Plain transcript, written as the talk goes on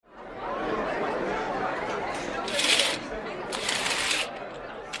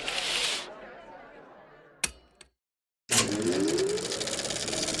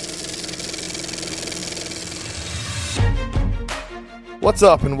What's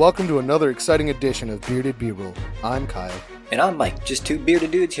up, and welcome to another exciting edition of Bearded B-Roll. I'm Kyle. And I'm Mike, just two bearded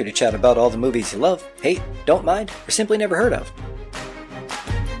dudes here to chat about all the movies you love, hate, don't mind, or simply never heard of.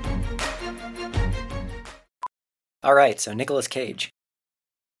 Alright, so Nicolas Cage.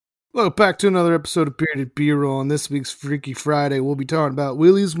 Welcome back to another episode of Bearded B-Roll. On this week's Freaky Friday, we'll be talking about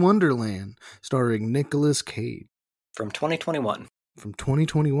Willy's Wonderland, starring Nicolas Cage. From 2021. From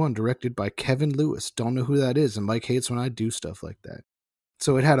 2021, directed by Kevin Lewis. Don't know who that is, and Mike hates when I do stuff like that.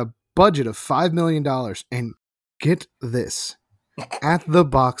 So it had a budget of $5 million, and get this, at the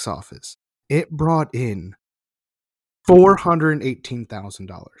box office, it brought in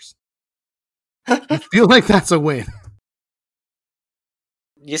 $418,000. I feel like that's a win.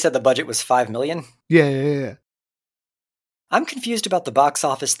 You said the budget was $5 million? Yeah. I'm confused about the box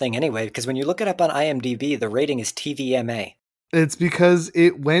office thing anyway, because when you look it up on IMDb, the rating is TVMA. It's because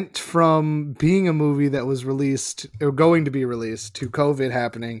it went from being a movie that was released, or going to be released, to COVID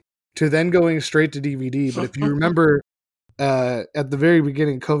happening, to then going straight to DVD. But if you remember, at the very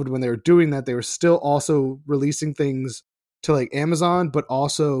beginning of COVID, when they were doing that, they were still also releasing things to like Amazon, but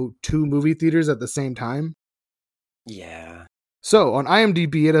also to movie theaters at the same time. Yeah. So on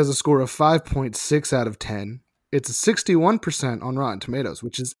IMDb, it has a score of 5.6 out of 10. It's a 61% on Rotten Tomatoes,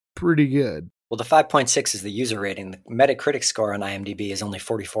 which is pretty good. Well, the 5.6 is the user rating. The Metacritic score on IMDb is only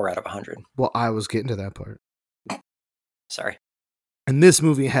 44 out of 100. Well, I was getting to that part. Sorry. And this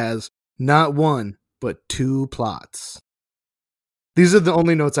movie has not one, but two plots. These are the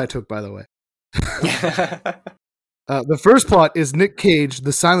only notes I took, by the way. The first plot is Nick Cage,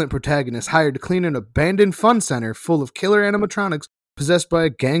 the silent protagonist, hired to clean an abandoned fun center full of killer animatronics possessed by a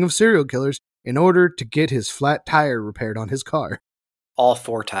gang of serial killers in order to get his flat tire repaired on his car. All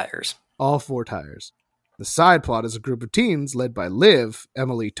four tires. All four tires. The side plot is a group of teens led by Liv,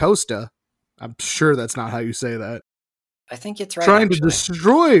 Emily Tosta. I'm sure that's not how you say that. I think it's right. Trying to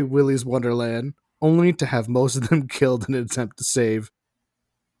destroy Willy's Wonderland, only to have most of them killed in an attempt to save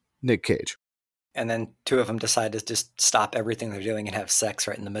Nick Cage. And then two of them decide to just stop everything they're doing and have sex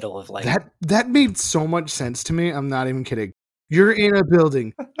right in the middle of like... That made so much sense to me. I'm not even kidding. You're in a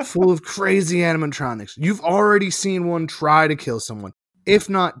building full of crazy animatronics. You've already seen one try to kill someone. If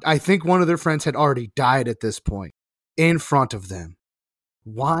not, I think one of their friends had already died at this point in front of them.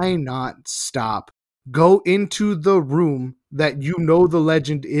 Why not stop? Go into the room that you know the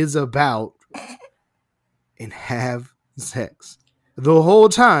legend is about and have sex. The whole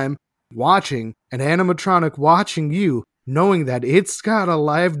time, watching an animatronic watching you, knowing that it's got a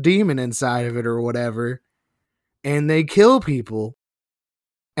live demon inside of it or whatever, and they kill people,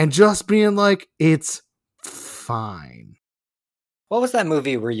 and just being like, it's fine. What was that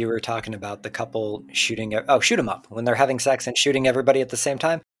movie where you were talking about the couple shooting... Shoot 'em up. When they're having sex and shooting everybody at the same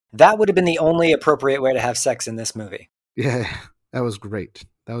time? That would have been the only appropriate way to have sex in this movie. Yeah, that was great.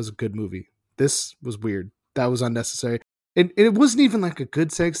 That was a good movie. This was weird. That was unnecessary. And it wasn't even like a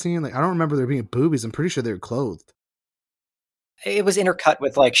good sex scene. Like, I don't remember there being boobies. I'm pretty sure they were clothed. It was intercut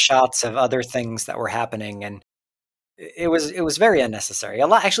with like shots of other things that were happening, and it was very unnecessary.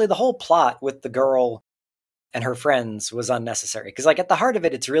 Actually, the whole plot with the girl and her friends was unnecessary. Because like at the heart of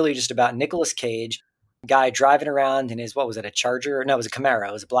it, it's really just about Nicolas Cage, guy driving around in his, what was it, a Charger? No, it was a Camaro.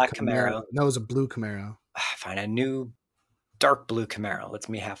 It was a black Camaro. No, it was a blue Camaro. Fine, a new dark blue Camaro. Let's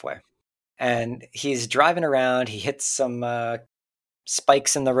meet halfway. And he's driving around. He hits some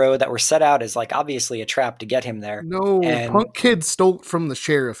spikes in the road that were set out as like obviously a trap to get him there. No, punk kids stole it from the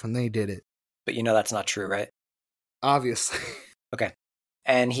sheriff and they did it. But you know that's not true, right? Obviously. Okay.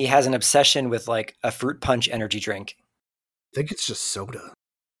 And he has an obsession with like a fruit punch energy drink. I think it's just soda.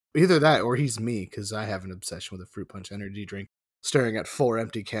 Either that or he's me, because I have an obsession with a fruit punch energy drink. Staring at 4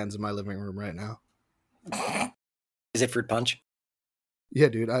 empty cans in my living room right now. Is it fruit punch? Yeah,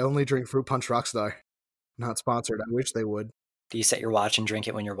 dude. I only drink Fruit Punch Rockstar. Not sponsored. I wish they would. Do you set your watch and drink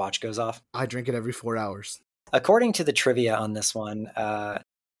it when your watch goes off? I drink it every 4 hours. According to the trivia on this one,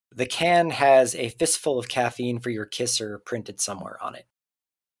 the can has a fistful of caffeine for your kisser printed somewhere on it.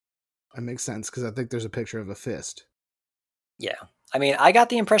 That makes sense, because I think there's a picture of a fist. Yeah. I mean, I got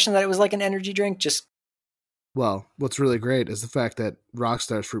the impression that it was like an energy drink, just... Well, what's really great is the fact that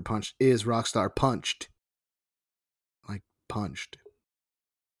Rockstar's Fruit Punch is Rockstar punched. Like, punched.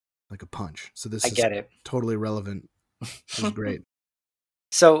 Like a punch. So this is totally relevant. It was great.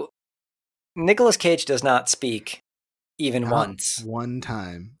 So, Nicolas Cage does not speak even once. One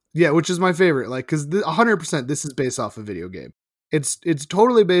time. Yeah, which is my favorite. Like, because 100% this is based off a video game. It's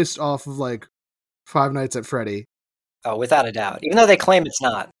totally based off of, like, Five Nights at Freddy. Oh, without a doubt. Even though they claim it's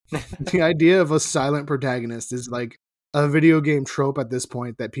not. The idea of a silent protagonist is, like, a video game trope at this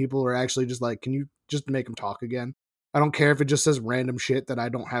point that people are actually just like, can you just make him talk again? I don't care if it just says random shit that I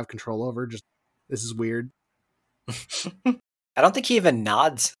don't have control over. Just, this is weird. I don't think he even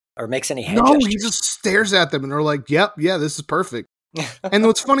nods or makes any hand No, gestures. he just stares at them and they're like, yep, yeah, this is perfect. And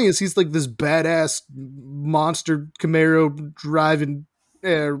what's funny is he's like this badass monster Camaro driving,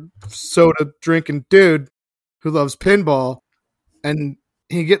 soda drinking dude who loves pinball. And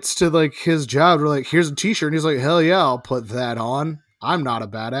he gets to like his job. We're like, here's a t-shirt. And he's like, hell yeah, I'll put that on. I'm not a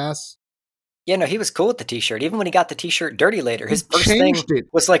badass. Yeah, no, he was cool with the t-shirt. Even when he got the t-shirt dirty later, his He first thing changed it.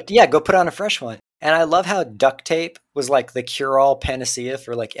 was like, yeah, go put on a fresh one. And I love how duct tape was like the cure-all panacea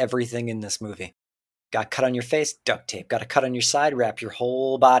for like everything in this movie. Got cut on your face, duct tape. Got a cut on your side, wrap your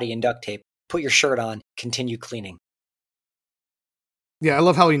whole body in duct tape. Put your shirt on, continue cleaning. Yeah, I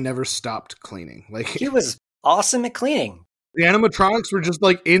love how he never stopped cleaning. Like, He was awesome at cleaning. the animatronics were just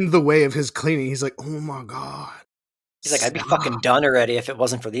like in the way of his cleaning. He's like, oh my God. He's like, I'd be stop. fucking done already if it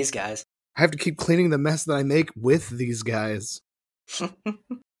wasn't for these guys. I have to keep cleaning the mess that I make with these guys.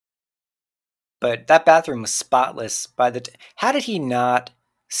 But that bathroom was spotless. How did he not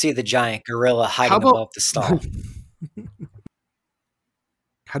see the giant gorilla hiding above the stall?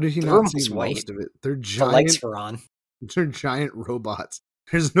 How did he The not room see was white. most of it? They're The lights giant. were on. They're giant robots.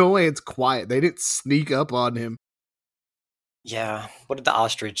 There's no way it's quiet. They didn't sneak up on him. Yeah. What did the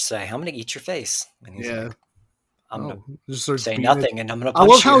ostrich say? I'm going to eat your face. And he's Yeah. like, I'm going just to starts say beating nothing it. and I'm going to I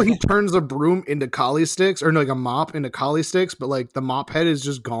punch love how you. he turns a broom into collie sticks, or no, like a mop into collie sticks, but like the mop head is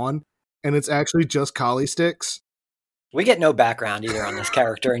just gone, and it's actually just collie sticks. We get no background either on this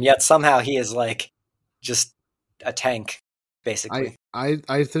character, and yet somehow he is like just a tank, basically. I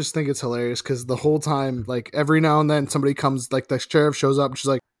just think it's hilarious because the whole time, like every now and then somebody comes, like the sheriff shows up and she's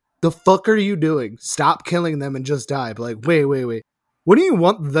like, the fuck are you doing? Stop killing them and just die. But like, wait. What do you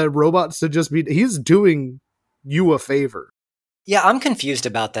want the robots to just be? He's doing you a favor. Yeah, I'm confused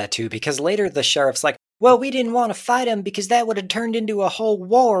about that too, because later the sheriff's like, well, we didn't want to fight him because that would have turned into a whole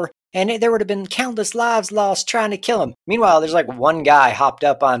war and there would have been countless lives lost trying to kill him. Meanwhile, there's like one guy hopped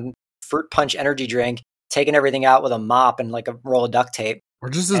up on Fruit Punch energy drink, taking everything out with a mop and like a roll of duct tape. Or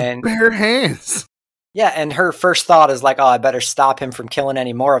just his bare hands. Yeah, and her first thought is like, oh, I better stop him from killing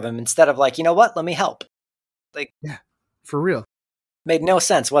any more of him, instead of like, you know what, let me help. Like, yeah, for real. Made no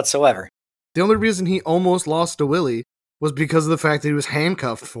sense whatsoever. The only reason he almost lost to Willy was because of the fact that he was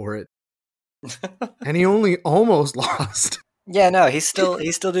handcuffed for it. And he only almost lost. Yeah, no, he still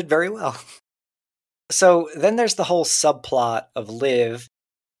did very well. So then there's the whole subplot of Liv.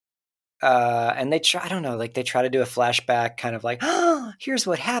 And they try, I don't know, like they try to do a flashback kind of like, oh, here's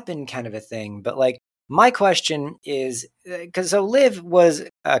what happened kind of a thing. But like, my question is, because so Liv was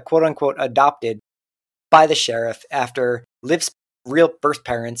quote unquote adopted by the sheriff after Liv's real birth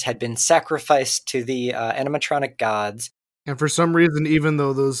parents had been sacrificed to the animatronic gods. And for some reason, even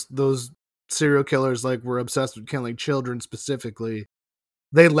though those serial killers like were obsessed with killing children specifically,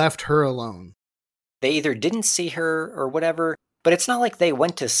 they left her alone. They either didn't see her or whatever, but it's not like they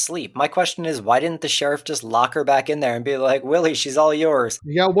went to sleep. My question is, why didn't the sheriff just lock her back in there and be like, Willy, she's all yours?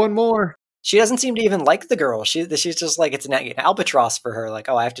 You got one more. She doesn't seem to even like the girl. She's just like, it's an albatross for her. Like,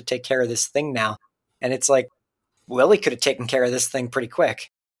 oh, I have to take care of this thing now. And it's like, Willy could have taken care of this thing pretty quick.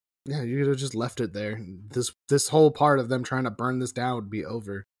 Yeah, you could have just left it there. This whole part of them trying to burn this down would be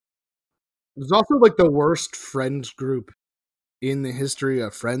over. It was also like the worst Friends group in the history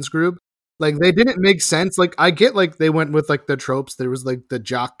of Friends group. Like, they didn't make sense. Like, I get, like, they went with, like, the tropes. There was, like, the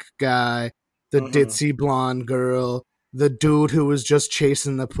jock guy, the ditzy blonde girl, the dude who was just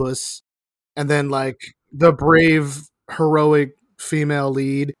chasing the puss, and then, like, the brave, heroic female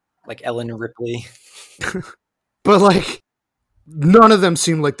lead. Like Ellen Ripley. But, like, none of them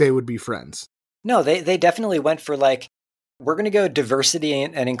seemed like they would be friends. No, they definitely went for, like, we're going to go diversity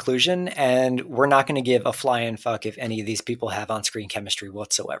and inclusion, and we're not going to give a flying fuck if any of these people have on-screen chemistry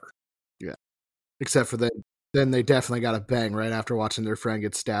whatsoever. Yeah. Except for that, then they definitely got a bang right after watching their friend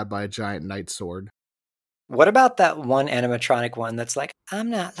get stabbed by a giant knight sword. What about that one animatronic one that's like,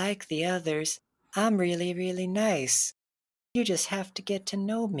 I'm not like the others. I'm really, really nice. You just have to get to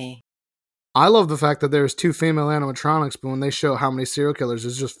know me. I love the fact that there's 2 female animatronics, but when they show how many serial killers,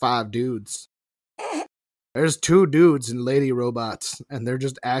 there's just 5 dudes. There's 2 dudes and lady robots, and they're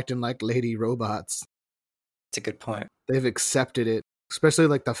just acting like lady robots. That's a good point. They've accepted it. Especially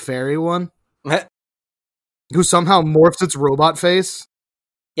like the fairy one, who somehow morphs its robot face.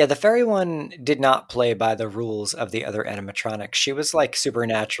 Yeah, the fairy one did not play by the rules of the other animatronics. She was like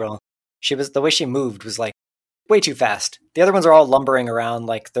supernatural. The way she moved was like way too fast. The other ones are all lumbering around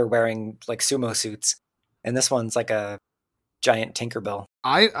like they're wearing like sumo suits. And this one's like a giant Tinkerbell.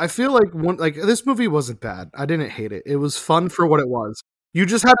 I feel like this movie wasn't bad. I didn't hate it. It was fun for what it was. You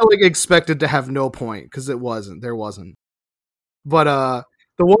just had to like expect it to have no point because it wasn't. There wasn't. But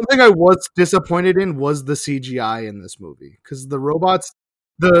the one thing I was disappointed in was the CGI in this movie because the robots,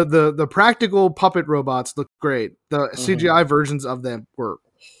 the practical puppet robots looked great. The CGI versions of them were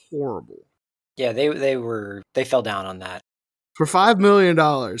horrible. Yeah, they fell down on that. For $5 million,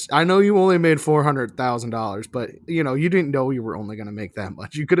 I know you only made $400,000, but you know you didn't know you were only going to make that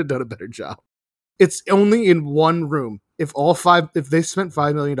much. You could have done a better job. It's only in one room. If they spent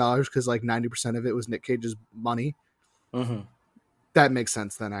 $5 million because like 90% of it was Nick Cage's money, that makes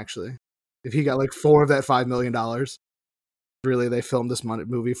sense then. Actually, if he got like 4 of that $5 million, really they filmed this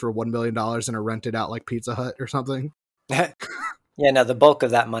movie for $1 million and are rented out like Pizza Hut or something. Yeah, no, the bulk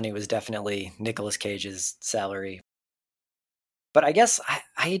of that money was definitely Nicolas Cage's salary. But I guess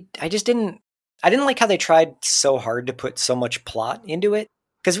I just didn't like how they tried so hard to put so much plot into it.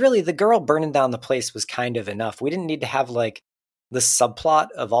 Because really, the girl burning down the place was kind of enough. We didn't need to have like the subplot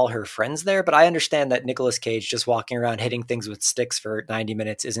of all her friends there. But I understand that Nicolas Cage just walking around hitting things with sticks for 90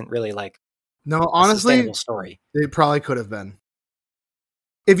 minutes isn't really like honestly, a sustainable story. It probably could have been.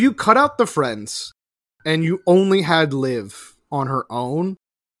 If you cut out the friends and you only had Liv on her own,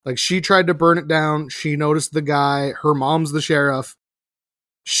 like she tried to burn it down. She noticed the guy. Her mom's the sheriff.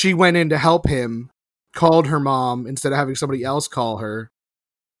 She went in to help him, called her mom instead of having somebody else call her.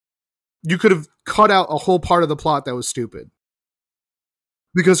 You could have cut out a whole part of the plot that was stupid.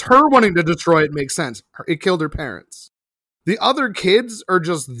 Because her wanting to destroy it makes sense. It killed her parents. The other kids are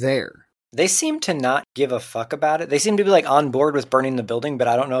just there. They seem to not give a fuck about it. They seem to be like on board with burning the building, but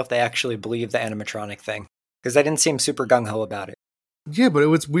I don't know if they actually believe the animatronic thing. Because they didn't seem super gung-ho about it. Yeah, but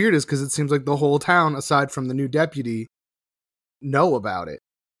what's weird is because it seems like the whole town, aside from the new deputy, know about it.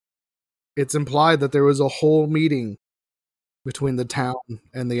 It's implied that there was a whole meeting between the town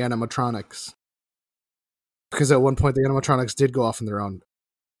and the animatronics. Because at one point the animatronics did go off on their own.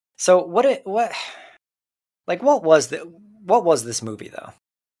 So what was this movie though?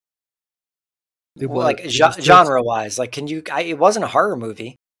 Genre-wise, like it wasn't a horror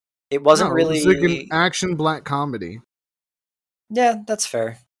movie. It wasn't really. It was like an action black comedy. Yeah, that's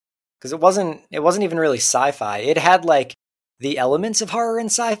fair. Because it wasn't even really sci-fi. It had like the elements of horror and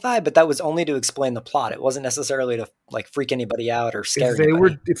sci-fi, but that was only to explain the plot. It wasn't necessarily to like freak anybody out or scare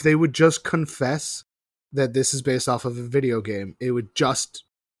anybody. If they would just confess that this is based off of a video game, it would just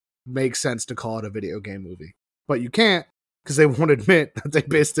make sense to call it a video game movie. But you can't, because they won't admit that they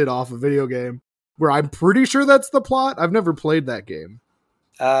based it off a video game, where I'm pretty sure that's the plot. I've never played that game.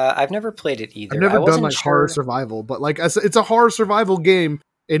 I've never played it either. I've never done like horror survival, but like it's a horror survival game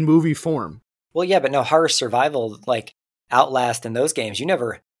in movie form. Well, yeah, but no, horror survival, like Outlast and those games, you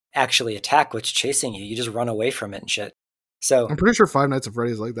never actually attack what's chasing you. You just run away from it and shit. So I'm pretty sure Five Nights at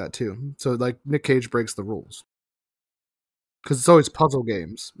Freddy's like that too. So like Nick Cage breaks the rules. Because it's always puzzle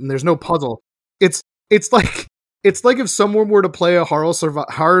games, and there's no puzzle. It's like if someone were to play a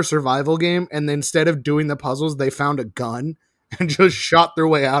horror survival game, and then instead of doing the puzzles, they found a gun and just shot their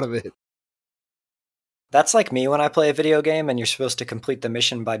way out of it. That's like me when I play a video game, and you're supposed to complete the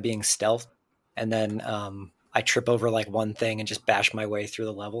mission by being stealth, and then I trip over like one thing and just bash my way through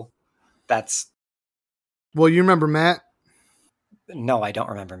the level. Well, you remember Matt? No, I don't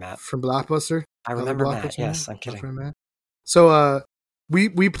remember Matt from Blockbuster. I remember Matt. Yes, I'm kidding. Matt. So,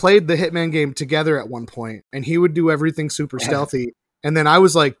 we played the Hitman game together at one point, and he would do everything super stealthy. And then I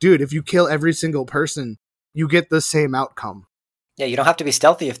was like, dude, if you kill every single person, you get the same outcome. Yeah, you don't have to be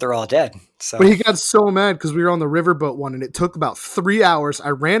stealthy if they're all dead. So. But he got so mad because we were on the riverboat one, and it took about 3 hours. I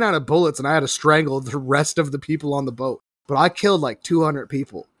ran out of bullets, and I had to strangle the rest of the people on the boat. But I killed like 200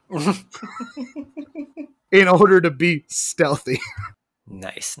 people in order to be stealthy.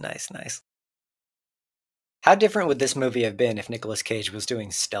 Nice. How different would this movie have been if Nicolas Cage was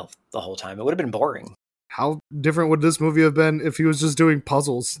doing stealth the whole time? It would have been boring. How different would this movie have been if he was just doing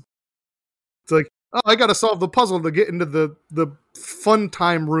puzzles? It's like, oh, I gotta solve the puzzle to get into the fun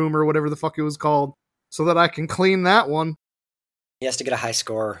time room or whatever the fuck it was called so that I can clean that one. He has to get a high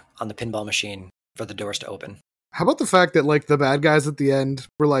score on the pinball machine for the doors to open. How about the fact that like the bad guys at the end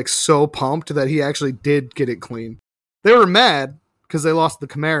were like so pumped that he actually did get it clean? They were mad because they lost the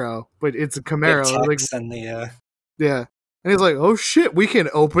Camaro, but it's a Camaro. Like, and the yeah, and he's like, "Oh shit, we can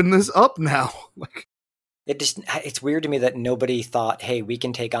open this up now." Like, it's weird to me that nobody thought, "Hey, we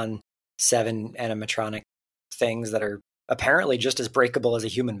can take on 7 animatronic things that are apparently just as breakable as a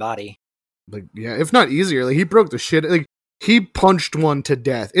human body." Like, yeah, if not easier. Like, he broke the shit. Like, he punched one to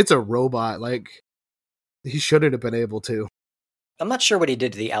death. It's a robot. Like, he shouldn't have been able to. I'm not sure what he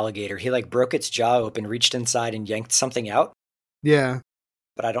did to the alligator. He like broke its jaw open, reached inside, and yanked something out. Yeah.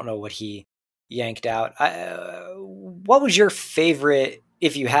 But I don't know what he yanked out. what was your favorite,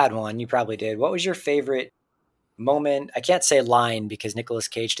 if you had one, you probably did. What was your favorite moment? I can't say line because Nicolas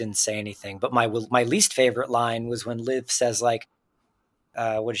Cage didn't say anything, but my least favorite line was when Liv says like,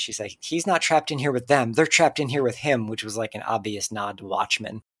 what did she say? He's not trapped in here with them. They're trapped in here with him, which was like an obvious nod to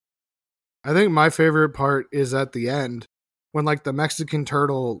Watchmen. I think my favorite part is at the end when like the Mexican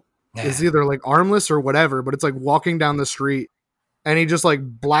turtle is either like armless or whatever, but it's like walking down the street and he just like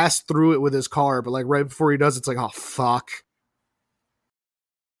blasts through it with his car. But like right before he does, it's like, oh, fuck.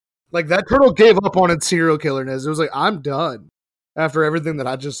 Like that turtle gave up on its serial killerness. It was like, I'm done after everything that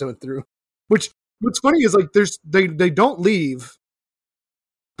I just went through. Which what's funny is like they don't leave,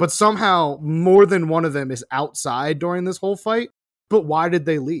 but somehow more than one of them is outside during this whole fight. But why did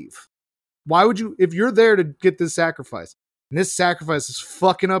they leave? Why would you, if you're there to get this sacrifice, and this sacrifice is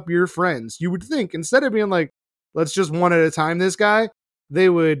fucking up your friends, you would think instead of being like, let's just one at a time this guy, they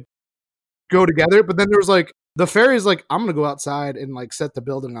would go together. But then there was like, the fairy's like, I'm going to go outside and like set the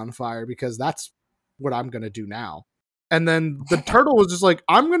building on fire because that's what I'm going to do now. And then the turtle was just like,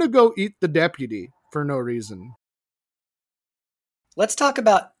 I'm going to go eat the deputy for no reason. Let's talk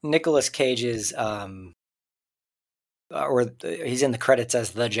about Nicolas Cage's, he's in the credits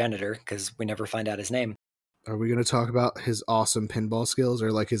as the janitor because we never find out his name. Are we going to talk about his awesome pinball skills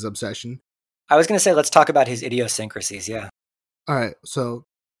or like his obsession? I was going to say, let's talk about his idiosyncrasies. Yeah. All right. So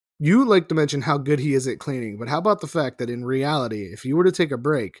you like to mention how good he is at cleaning, but how about the fact that in reality, if you were to take a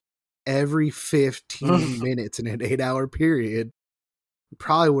break every 15 minutes in an 8-hour period, you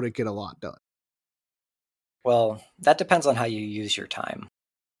probably wouldn't get a lot done. Well, that depends on how you use your time.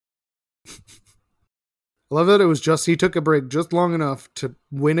 I love that it was just, he took a break just long enough to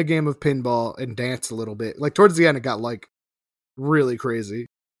win a game of pinball and dance a little bit. Like towards the end, it got like really crazy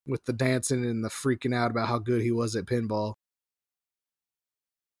with the dancing and the freaking out about how good he was at pinball.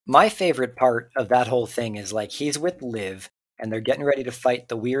 My favorite part of that whole thing is like he's with Liv and they're getting ready to fight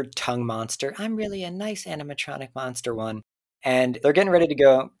the weird tongue monster. I'm really a nice animatronic monster one. And they're getting ready to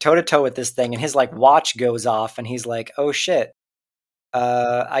go toe to toe with this thing. And his like watch goes off and he's like, oh shit,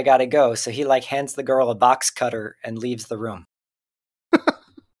 I gotta go. So he like hands the girl a box cutter and leaves the room.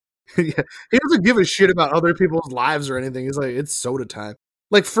 Yeah. He doesn't give a shit about other people's lives or anything. He's like, it's soda time.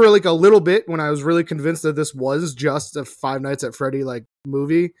 Like for like a little bit when I was really convinced that this was just a Five Nights at Freddy like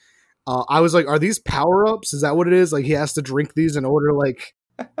movie, I was like, are these power-ups? Is that what it is? Like he has to drink these in order to like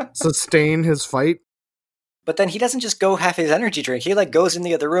sustain his fight? But then he doesn't just go have his energy drink. He like goes in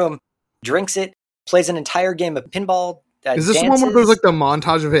the other room, drinks it, plays an entire game of pinball. Is this dances, the one where there's like the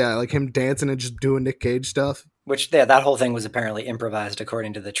montage of like him dancing and just doing Nick Cage stuff? Which that whole thing was apparently improvised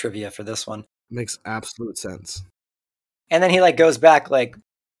according to the trivia for this one. Makes absolute sense. And then he like goes back like,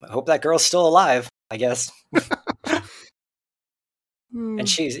 I hope that girl's still alive, I guess. And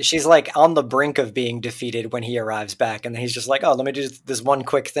she's like on the brink of being defeated when he arrives back. And then he's just like, oh, let me do this one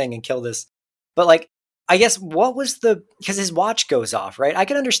quick thing and kill this. But like, I guess what was because his watch goes off, right? I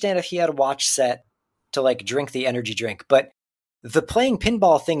could understand if he had a watch set to like drink the energy drink, but the playing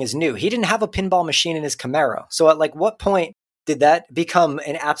pinball thing is new. He didn't have a pinball machine in his Camaro. So at like what point did that become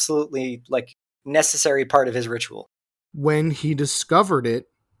an absolutely like necessary part of his ritual? When he discovered it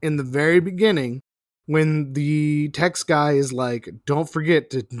in the very beginning, when the text guy is like, don't forget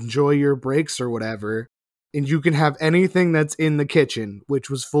to enjoy your breaks or whatever, and you can have anything that's in the kitchen, which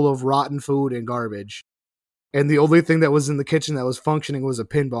was full of rotten food and garbage. And the only thing that was in the kitchen that was functioning was a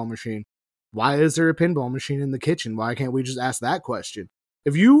pinball machine. Why is there a pinball machine in the kitchen? Why can't we just ask that question?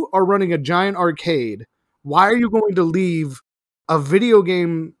 If you are running a giant arcade, why are you going to leave a video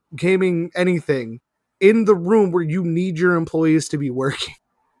gaming anything in the room where you need your employees to be working?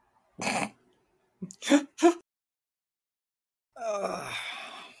 One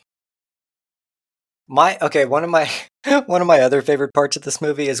of my other favorite parts of this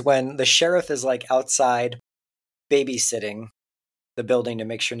movie is when the sheriff is like outside babysitting the building to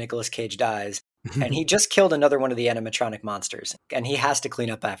make sure Nicolas Cage dies, and he just killed another one of the animatronic monsters, and he has to clean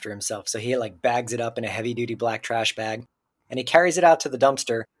up after himself. So he like bags it up in a heavy duty black trash bag, and he carries it out to the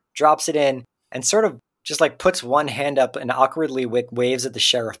dumpster, drops it in, and sort of just like puts one hand up and awkwardly waves at the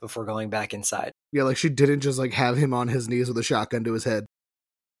sheriff before going back inside. Yeah, like she didn't just like have him on his knees with a shotgun to his head.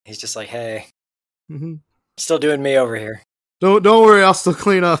 He's just like, hey, still doing me over here. Don't worry, I'll still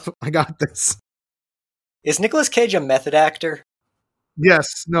clean up. I got this. Is Nicolas Cage a method actor?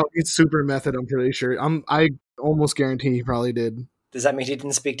 Yes. No, he's super method, I'm pretty sure. I almost guarantee he probably did. Does that mean he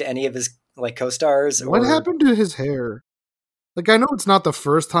didn't speak to any of his like co-stars? What happened to his hair? Like, I know it's not the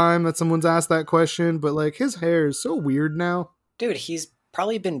first time that someone's asked that question, but like his hair is so weird now. Dude, he's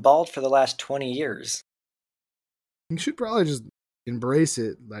probably been bald for the last 20 years. You should probably just embrace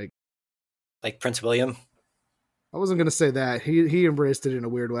it. Like Prince William? I wasn't gonna say that. He embraced it in a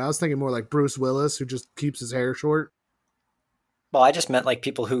weird way. I was thinking more like Bruce Willis, who just keeps his hair short. Well, I just meant like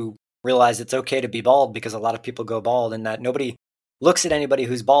people who realize it's okay to be bald because a lot of people go bald and that nobody looks at anybody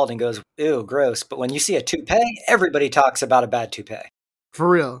who's bald and goes, ew, gross. But when you see a toupee, everybody talks about a bad toupee. For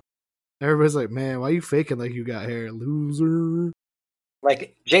real. Everybody's like, man, why you faking like you got hair? Loser.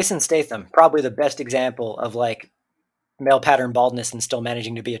 Like Jason Statham, probably the best example of like male pattern baldness and still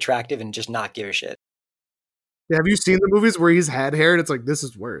managing to be attractive and just not give a shit. Yeah, have you seen the movies where he's had hair and it's like, this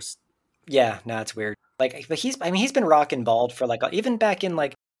is worse? Yeah, no, it's weird. Like, but he's been rocking bald for like, even back in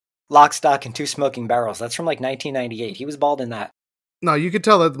like Lock, Stock, and Two Smoking Barrels. That's from like 1998. He was bald in that. No, you could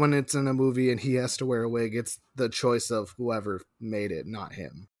tell that when it's in a movie and he has to wear a wig, it's the choice of whoever made it, not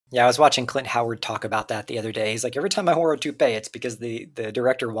him. Yeah, I was watching Clint Howard talk about that the other day. He's like, every time I wore a toupee, it's because the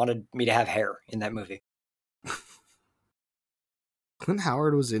director wanted me to have hair in that movie. Clint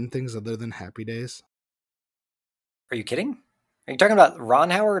Howard was in things other than Happy Days. Are you kidding? Are you talking about Ron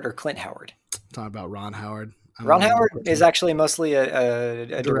Howard or Clint Howard? I'm talking about Ron Howard. Ron Howard is actually mostly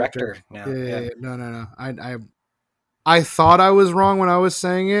a director now. Yeah. No. I thought I was wrong when I was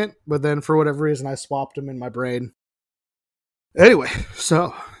saying it, but then for whatever reason, I swapped him in my brain. Anyway,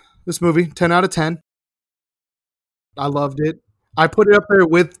 so this movie, 10 out of 10. I loved it. I put it up there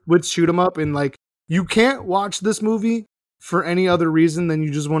with Shoot 'Em Up, and like, you can't watch this movie for any other reason than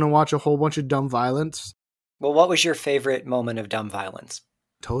you just want to watch a whole bunch of dumb violence. Well, what was your favorite moment of dumb violence?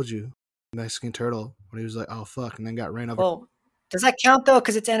 Told you. Mexican Turtle, when he was like, oh, fuck, and then got ran over. Well, does that count, though?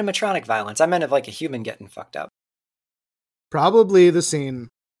 Because it's animatronic violence. I meant of like a human getting fucked up. Probably the scene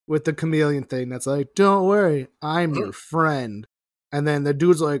with the chameleon thing that's like, don't worry, I'm your friend. And then the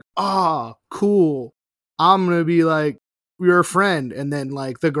dude's like, cool. I'm going to be like your friend. And then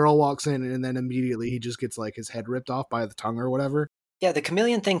like the girl walks in and then immediately he just gets like his head ripped off by the tongue or whatever. Yeah, the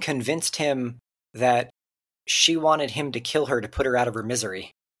chameleon thing convinced him that she wanted him to kill her to put her out of her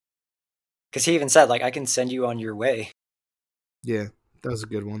misery. Because he even said, like, I can send you on your way. Yeah, that was a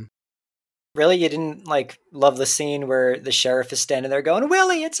good one. Really? You didn't, like, love the scene where the sheriff is standing there going,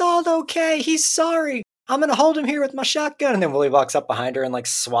 Willy, it's all okay. He's sorry. I'm going to hold him here with my shotgun. And then Willy walks up behind her and, like,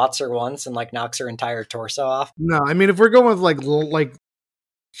 swats her once and, like, knocks her entire torso off. No, I mean, if we're going with, like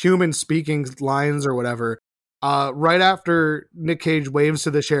human speaking lines or whatever, right after Nick Cage waves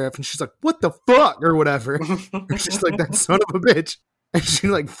to the sheriff and she's like, what the fuck? Or whatever. She's like, that son of a bitch. And she,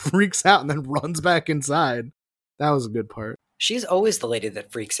 like, freaks out and then runs back inside. That was a good part. She's always the lady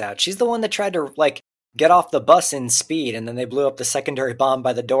that freaks out. She's the one that tried to, like, get off the bus in speed, and then they blew up the secondary bomb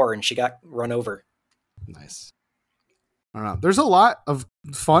by the door, and she got run over. Nice. I don't know. There's a lot of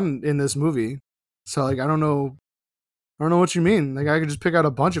fun in this movie. So, like, I don't know what you mean. Like, I could just pick out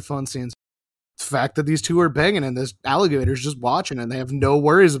a bunch of fun scenes. The fact that these two are banging and this alligator's just watching and they have no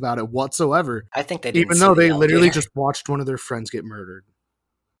worries about it whatsoever. I think they didn't even though they literally just watched one of their friends get murdered.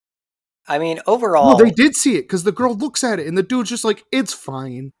 I mean, overall... No, they did see it because the girl looks at it and the dude's just like, it's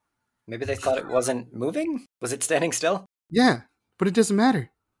fine. Maybe they thought it wasn't moving? Was it standing still? Yeah, but it doesn't matter.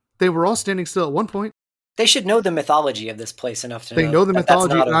 They were all standing still at one point. They should know the mythology of this place enough to know. They know the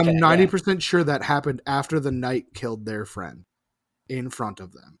mythology, and I'm 90% yeah. sure that happened after the knight killed their friend in front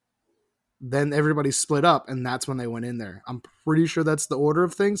of them. Then everybody split up, and that's when they went in there. I'm pretty sure that's the order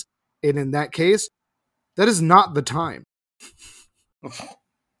of things. And in that case, that is not the time.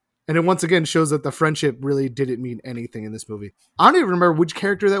 And it once again shows that the friendship really didn't mean anything in this movie. I don't even remember which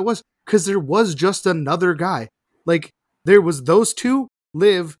character that was, because there was just another guy. Like, there was those two,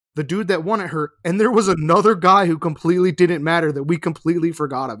 Liv, the dude that wanted her, and there was another guy who completely didn't matter that we completely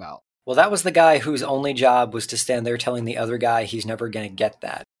forgot about. Well, that was the guy whose only job was to stand there telling the other guy he's never going to get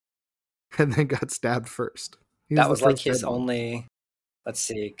that. And then got stabbed first. That was like his only... Let's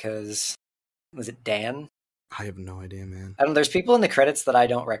see, because... Was it Dan? I have no idea, man. I don't. There's people in the credits that I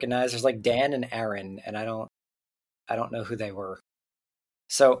don't recognize. There's like Dan and Aaron, and I don't know who they were.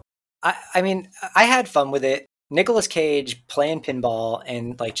 So, I mean, I had fun with it. Nicolas Cage playing pinball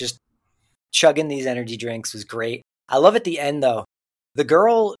and like just chugging these energy drinks was great. I love at the end though. The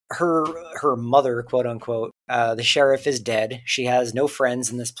girl, her mother, quote unquote, the sheriff is dead. She has no friends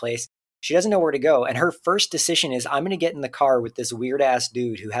in this place. She doesn't know where to go. And her first decision is, I'm going to get in the car with this weird ass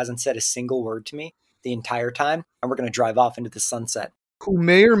dude who hasn't said a single word to me the entire time, and we're going to drive off into the sunset. Who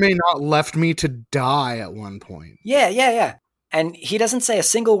may or may not left me to die at one point. Yeah. And he doesn't say a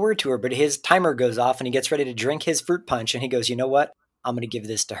single word to her, but his timer goes off and he gets ready to drink his fruit punch. And he goes, you know what? I'm going to give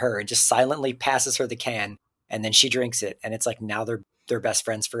this to her, and just silently passes her the can. And then she drinks it. And it's like, now they're best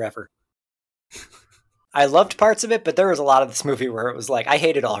friends forever. I loved parts of it, but there was a lot of this movie where it was like, I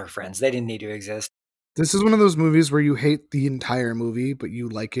hated all her friends. They didn't need to exist. This is one of those movies where you hate the entire movie, but you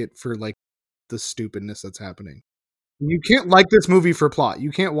like it for like the stupidness that's happening. You can't like this movie for plot.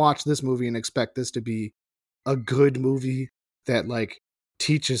 You can't watch this movie and expect this to be a good movie that like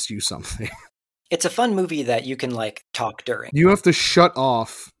teaches you something. It's a fun movie that you can like talk during. You have to shut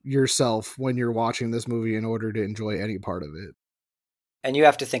off yourself when you're watching this movie in order to enjoy any part of it. And you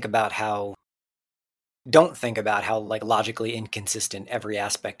have to think about don't think about how like logically inconsistent every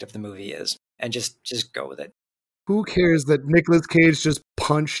aspect of the movie is, and just go with it. Who cares that Nicolas Cage just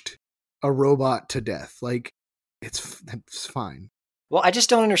punched a robot to death? Like, it's fine. Well, I just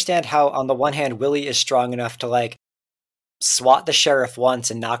don't understand how, on the one hand, Willy is strong enough to like swat the sheriff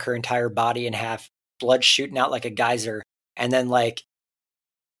once and knock her entire body in half, blood shooting out like a geyser, and then like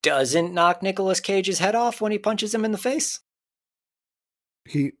doesn't knock Nicolas Cage's head off when he punches him in the face.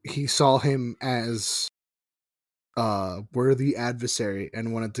 He saw him as worthy adversary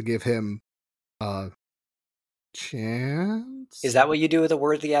and wanted to give him a chance. Is that what you do with a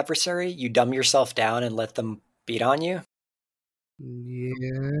worthy adversary? You dumb yourself down and let them beat on you?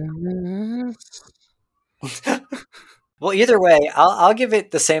 Yes. Well, either way, I'll give it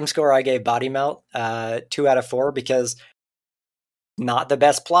the same score I gave Body Melt, 2 out of 4, because not the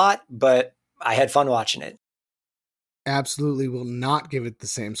best plot, but I had fun watching it. Absolutely will not give it the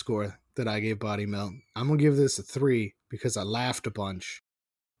same score that I gave Body Melt. I'm going to give this a 3 because I laughed a bunch.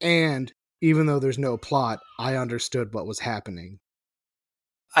 And even though there's no plot, I understood what was happening.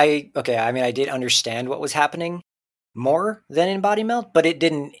 I did understand what was happening more than in Body Melt, but it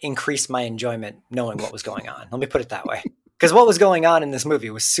didn't increase my enjoyment knowing what was going on. Let me put it that way. Because what was going on in this movie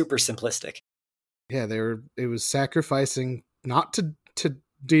was super simplistic. Yeah, it was sacrificing not to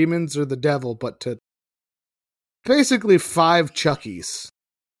demons or the devil, but to basically 5 Chuckies.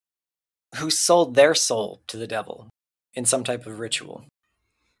 Who sold their soul to the devil in some type of ritual.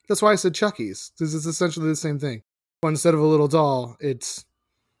 That's why I said Chuckies. This is essentially the same thing. But instead of a little doll, it's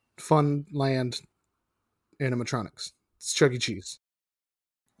Funland animatronics. It's Chuck E. Cheese.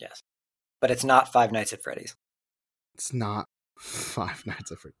 Yes. But it's not Five Nights at Freddy's. It's not Five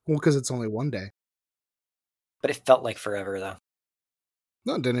Nights at Freddy's. Well, because it's only one day. But it felt like forever, though.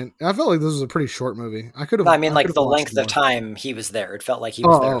 No, it didn't. I felt like this was a pretty short movie. I could have. No, I mean, like the length of time he was there. It felt like he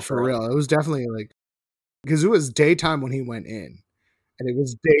was there for real. It was definitely like, because it was daytime when he went in, and it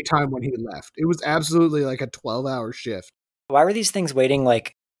was daytime when he left. It was absolutely like a 12-hour shift. Why were these things waiting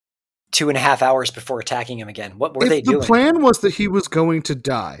like 2.5 hours before attacking him again? What were they doing? The plan was that he was going to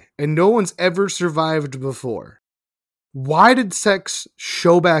die, and no one's ever survived before. Why did Sex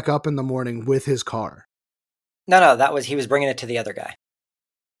show back up in the morning with his car? No, he was bringing it to the other guy.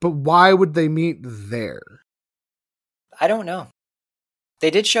 But why would they meet there? I don't know.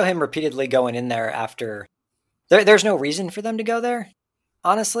 They did show him repeatedly going in there after. There's no reason for them to go there,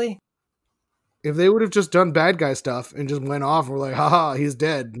 honestly. If they would have just done bad guy stuff and just went off and were like, haha, he's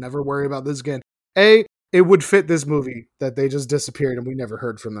dead, never worry about this again. A, it would fit this movie that they just disappeared and we never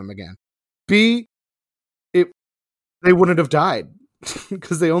heard from them again. B, they wouldn't have died.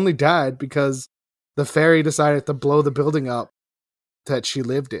 Because they only died because the fairy decided to blow the building up that she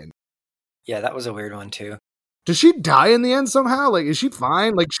lived in. Yeah, that was a weird one too. Does she die in the end somehow? Like, is she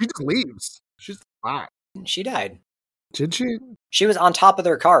fine? Like, she just leaves. She's fine. She died. Did she? She was on top of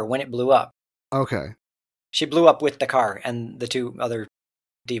their car when it blew up. Okay. She blew up with the car and the 2 other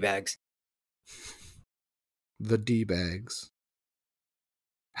D-bags. The D-bags.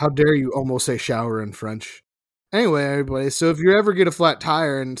 How dare you almost say shower in French? Anyway, everybody, so if you ever get a flat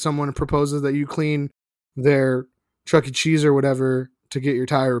tire and someone proposes that you clean their Chuck E. Cheese or whatever to get your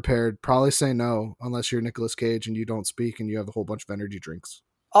tire repaired, probably say no, unless you're Nicolas Cage and you don't speak and you have a whole bunch of energy drinks.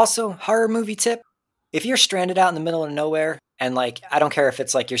 Also, horror movie tip, if you're stranded out in the middle of nowhere, and like, I don't care if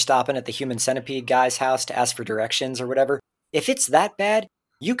it's like you're stopping at the human centipede guy's house to ask for directions or whatever, if it's that bad,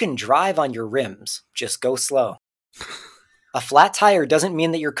 you can drive on your rims. Just go slow. A flat tire doesn't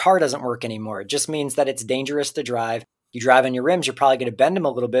mean that your car doesn't work anymore. It just means that it's dangerous to drive. You drive on your rims, you're probably going to bend them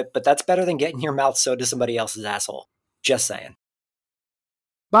a little bit, but that's better than getting your mouth sewed to somebody else's asshole. Just saying.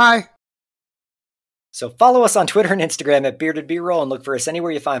 Bye. So follow us on Twitter and Instagram at Bearded B-Roll and look for us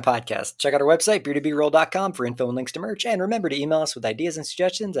anywhere you find podcasts. Check out our website, beardedbroll.com, for info and links to merch. And remember to email us with ideas and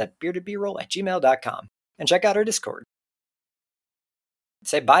suggestions at beardedbroll@gmail.com. And check out our Discord.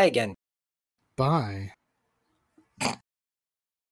 Say bye again. Bye.